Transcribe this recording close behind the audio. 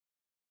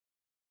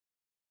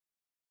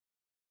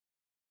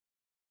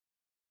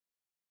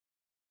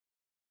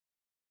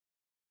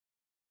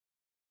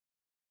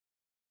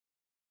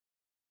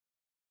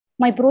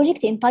My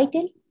project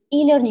entitled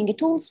E-Learning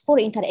Tools for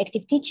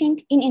Interactive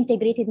Teaching in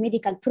Integrated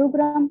Medical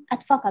Program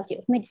at Faculty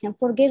of Medicine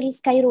for Girls,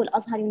 Cairo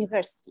Al-Azhar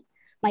University.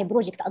 My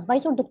project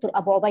advisor, Dr.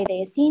 Abu Ubaida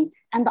Yassin,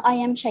 and I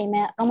am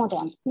Shaimaa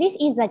Ramadan. This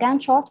is the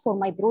Gantt chart for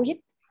my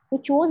project,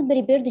 which was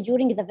prepared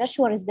during the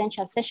virtual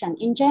residential session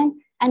in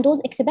Jan and was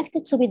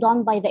expected to be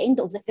done by the end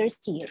of the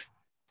first year.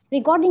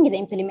 Regarding the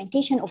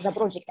implementation of the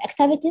project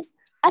activities,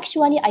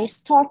 actually I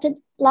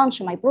started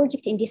launch my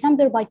project in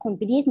December by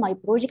complete my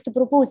project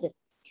proposal.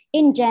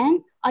 In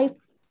Jan,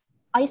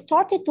 I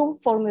started to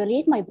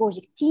formulate my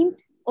project team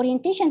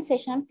orientation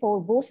session for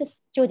both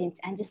students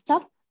and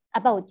staff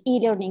about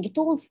e-learning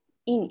tools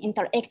in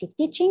interactive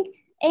teaching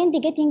and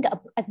getting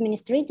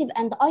administrative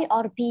and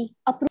IRP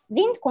approved.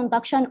 Then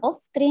conduction of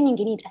training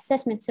need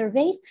assessment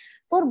surveys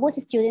for both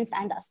students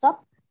and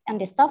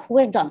the staff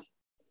were done.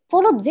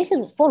 This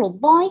is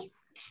followed by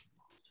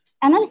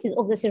analysis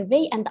of the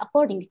survey, and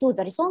according to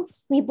the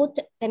results, we put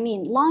the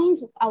main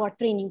lines of our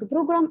training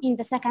program in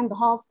the second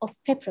half of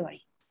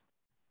February.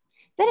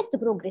 First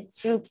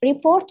progress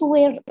report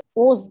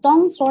was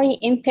done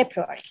in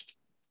February.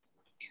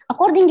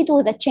 According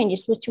to the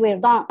changes which were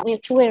done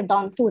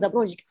to the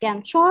project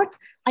Gantt chart,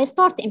 I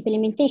start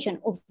implementation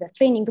of the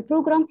training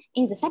program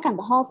in the second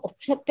half of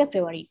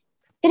February.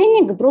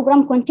 Training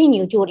program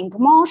continued during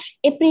March,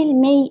 April,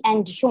 May,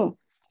 and June.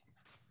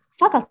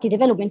 Faculty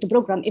development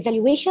program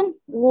evaluation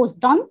was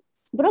done.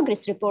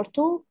 Progress report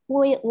 2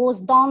 was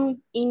done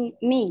in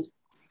May.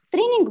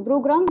 Training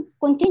program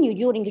continued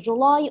during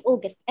July,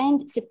 August,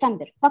 and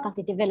September.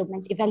 Faculty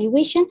development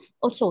evaluation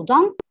also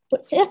done.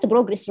 Third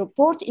progress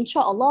report,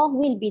 inshallah,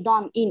 will be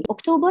done in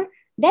October.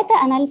 Data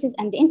analysis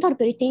and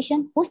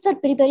interpretation, poster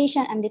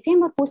preparation, and the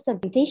FEMA poster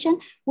presentation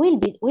will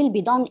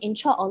be done,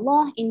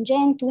 inshallah, in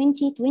Jan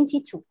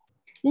 2022.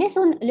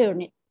 Lesson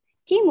learned.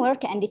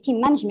 Teamwork and team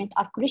management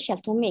are crucial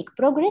to make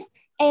progress,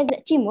 as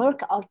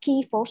teamwork are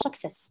key for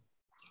success.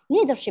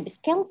 Leadership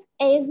skills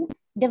as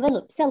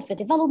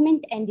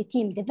self-development and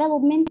team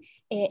development,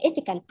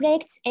 ethical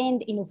practice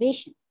and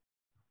innovation.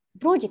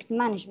 Project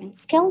management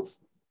skills,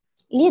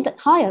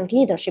 higher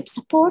leadership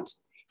support,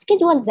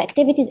 schedule the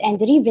activities and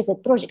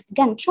revisit project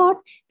Gantt chart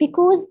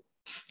because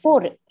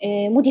for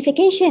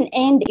modification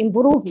and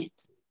improvement.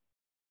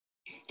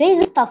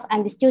 Raise staff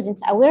and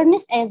students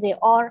awareness as they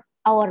are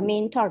our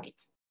main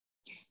targets.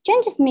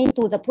 Changes made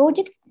to the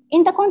project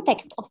in the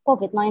context of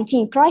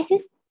COVID-19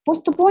 crisis,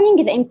 postponing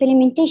the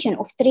implementation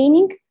of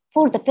training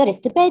for the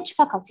first batch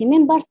faculty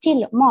member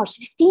till March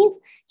 15th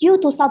due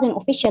to sudden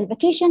official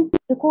vacation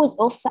because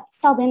of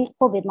sudden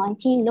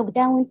COVID-19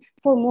 lockdown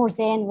for more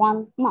than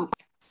 1 month.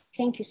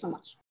 Thank you so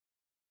much.